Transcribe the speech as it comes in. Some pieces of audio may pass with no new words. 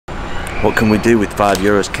What can we do with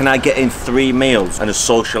 €5? Can I get in 3 meals and a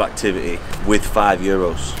social activity with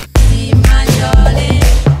 €5?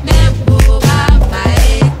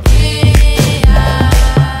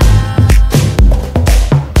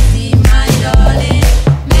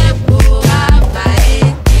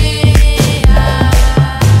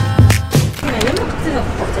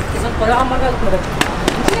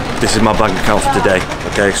 This is my bank account for today.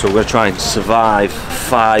 Okay, so we're gonna try and survive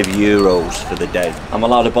 €5 for the day. I'm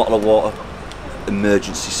allowed a bottle of water,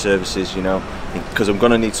 emergency services, you know, because I'm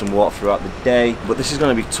gonna need some water throughout the day. But this is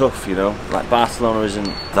gonna be tough, you know. Like Barcelona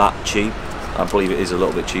isn't that cheap. I believe it is a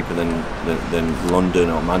little bit cheaper than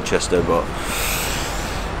London or Manchester, but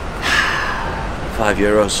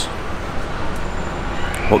 €5.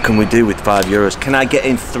 What can we do with €5? Can I get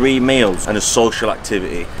in 3 meals and a social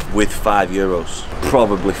activity with €5?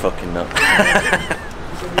 Probably fucking not.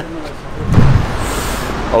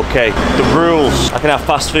 Okay, the rules. I can have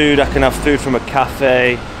fast food, I can have food from a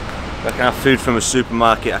cafe, I can have food from a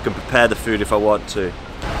supermarket, I can prepare the food if I want to.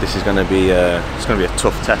 This is gonna be it's gonna be a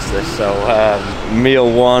tough test, this. So meal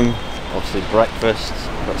 1, obviously breakfast.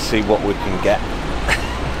 Let's see what we can get.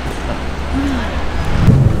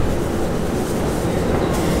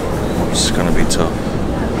 It's gonna be tough.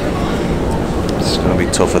 It's gonna be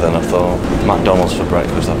tougher than I thought. McDonald's for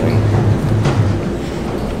breakfast, I think.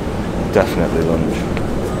 Definitely lunch.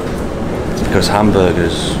 Because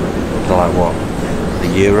hamburgers are like what?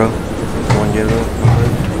 €1? €1?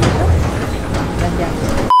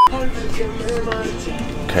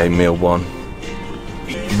 Okay, meal 1.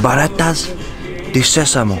 Baratas de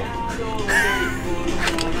sésamo.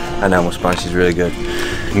 I know my Spanish is really good.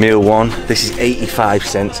 Meal 1, this is 85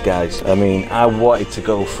 cents, guys. I mean, I wanted to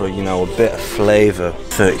go for, you know, a bit of flavour.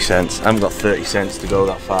 30 cents. I haven't got 30 cents to go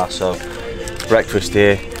that far, so breakfast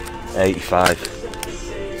here, 85.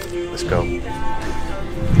 Let's go.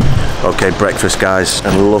 Okay, breakfast, guys,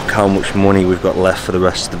 and look how much money we've got left for the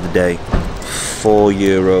rest of the day.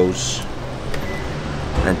 €4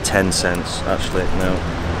 and 10 cents. Actually, no,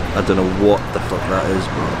 I don't know what the fuck that is,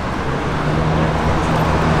 but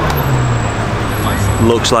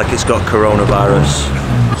looks like it's got coronavirus.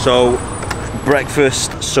 So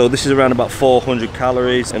breakfast, so this is around about 400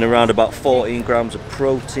 calories and around about 14 grams of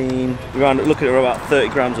protein. Looking at about 30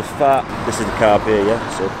 grams of fat. This is the carb here, yeah,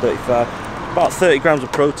 so 35. About 30 grams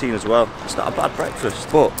of protein as well. It's not a bad breakfast,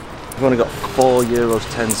 but we've only got €4,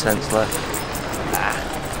 10 cents left.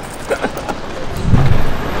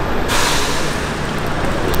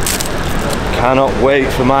 Cannot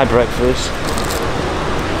wait for my breakfast.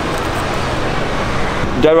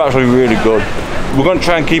 They're actually really good. We're going to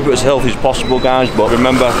try and keep it as healthy as possible, guys, but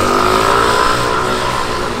remember,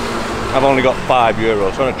 I've only got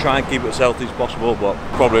 €5. I'm going to try and keep it as healthy as possible, but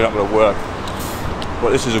probably not going to work.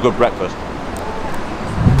 But this is a good breakfast.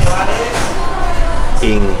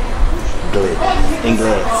 English.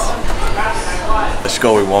 Let's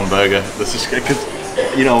go with 1 burger. Let's just, because,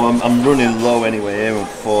 you know, I'm running low anyway here on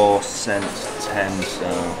 4 cents 10,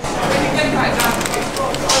 so.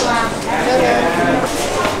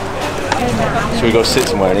 So we go sit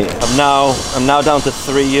somewhere and eat. I'm now down to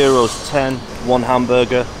 €3.10, 1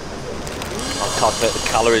 hamburger. I'll calculate the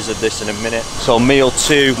calories of this in a minute. So meal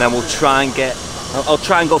 2, then we'll try and get, I'll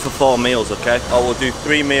try and go for 4 meals, okay? Or we'll do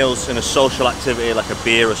 3 meals in a social activity like a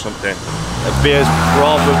beer or something. A beer's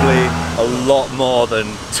probably a lot more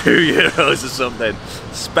than €2 or something,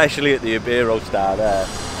 especially at the Ibero star there.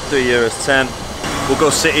 €3.10. We'll go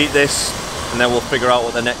sit, eat this, and then we'll figure out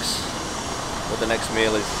what the next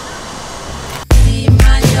meal is.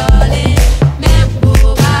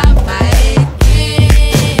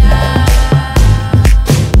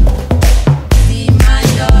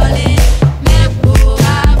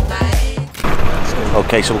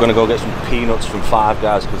 Okay, so we're gonna go get some peanuts from Five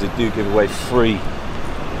Guys because they do give away free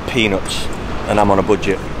peanuts, and I'm on a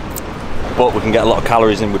budget. But we can get a lot of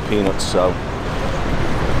calories in with peanuts, so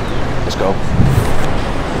let's go.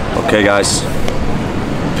 Okay, guys.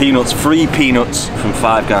 Peanuts, free peanuts from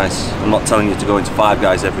Five Guys. I'm not telling you to go into Five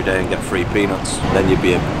Guys every day and get free peanuts. Then you'd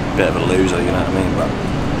be a bit of a loser, you know what I mean? But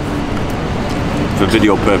for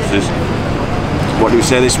video purposes, what do we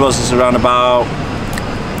say this was? It's around about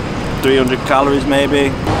 300 calories maybe,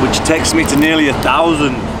 which takes me to nearly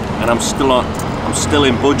 1,000, and I'm still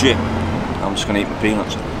in budget. I'm just gonna eat my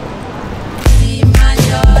peanuts.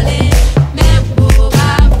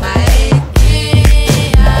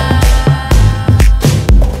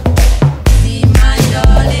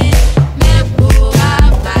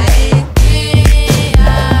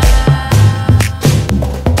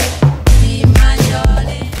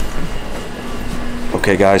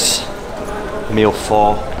 Okay guys, meal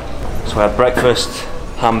 4. So I had breakfast,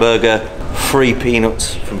 hamburger, free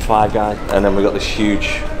peanuts from Five Guys, and then we got this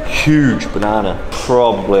huge banana.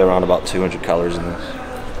 Probably around about 200 calories in this.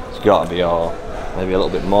 It's got to be all, maybe a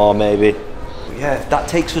little bit more, maybe. But yeah, that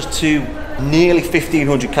takes us to nearly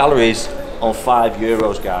 1,500 calories on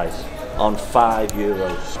 €5, guys. On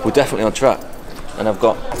 €5. We're definitely on track. And I've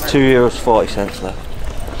got €2.40 left.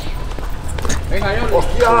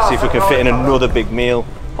 Let's see if we can fit in another big meal.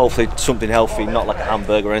 Hopefully something healthy, not like a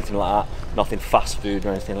hamburger or anything like that. Nothing fast food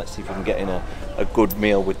or anything. Let's see if we can get in a good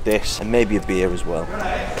meal with this, and maybe a beer as well.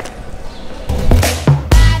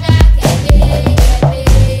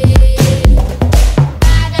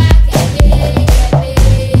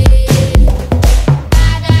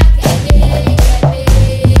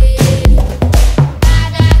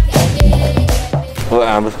 Well,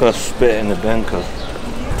 I'm just gonna spit it in the bin because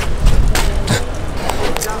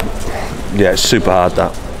yeah, it's super hard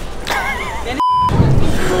that.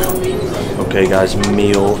 Okay guys,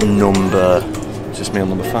 meal number, is this meal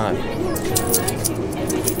number 5?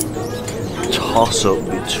 Toss up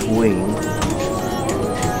between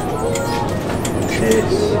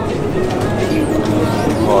this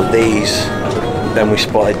or these. Then we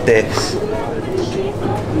spotted this,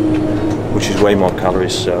 which is way more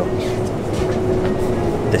calories, so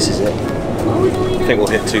this is it. I think we'll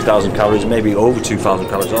hit 2,000 calories, maybe over 2,000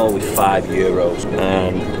 calories, all with €5.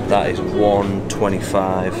 And that is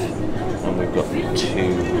 125. And we've got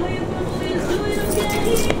two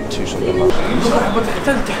something like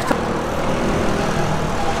that.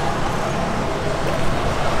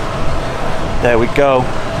 There we go.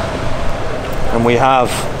 And we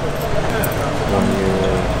have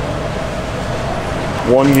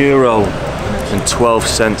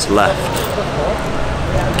 €1.12 left.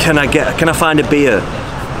 Can I find a beer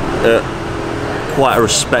at quite a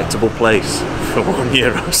respectable place for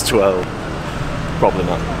 €1.12? Probably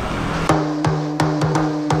not.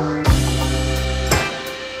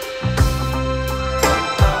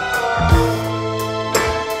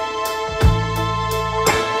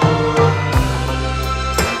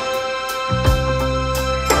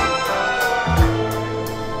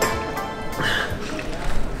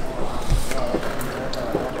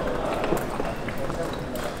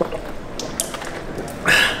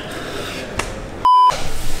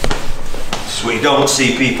 We don't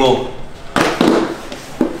see people.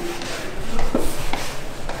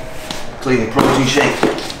 Cleaning protein shake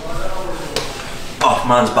off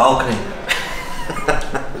man's balcony.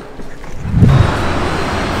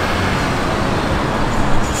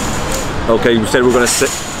 Okay, we said we're going to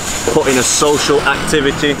put in a social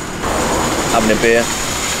activity, having a beer.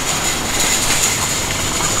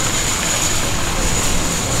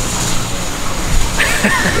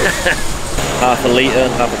 Half a litre,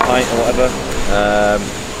 half a pint or whatever.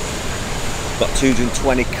 Got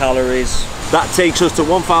 220 calories. That takes us to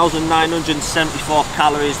 1,974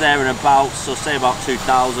 calories there and about, so say about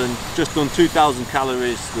 2,000. Just done 2,000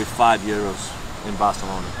 calories with €5 in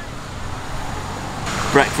Barcelona.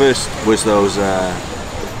 Breakfast was those,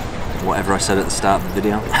 whatever I said at the start of the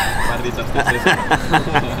video.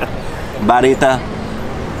 Barita.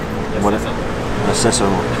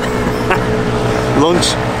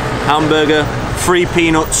 Lunch, hamburger, free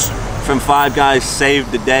peanuts from Five Guys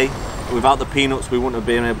saved the day. Without the peanuts, we wouldn't have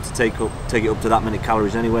been able to take it up to that many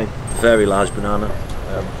calories anyway. Very large banana.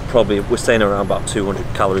 Probably we're staying around about 200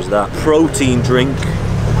 calories of that. Protein drink,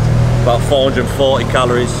 about 440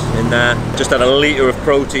 calories in there. Just had a litre of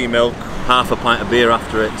protein milk, half a pint of beer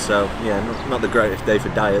after it. So yeah, not the greatest day for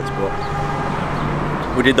diets, but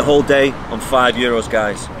we did the whole day on €5,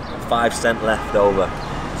 guys. 5 cents left over.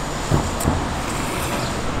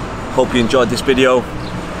 Hope you enjoyed this video.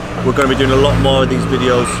 We're going to be doing a lot more of these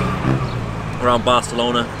videos around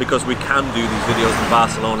Barcelona because we can do these videos in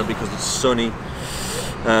Barcelona because it's sunny.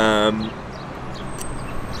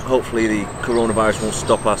 Hopefully the coronavirus won't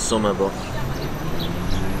stop our summer, but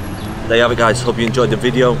there you have it, guys. Hope you enjoyed the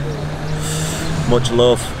video. Much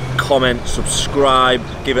love. Comment, subscribe,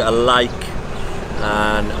 give it a like,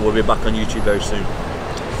 and we'll be back on YouTube very soon.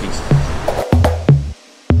 Peace.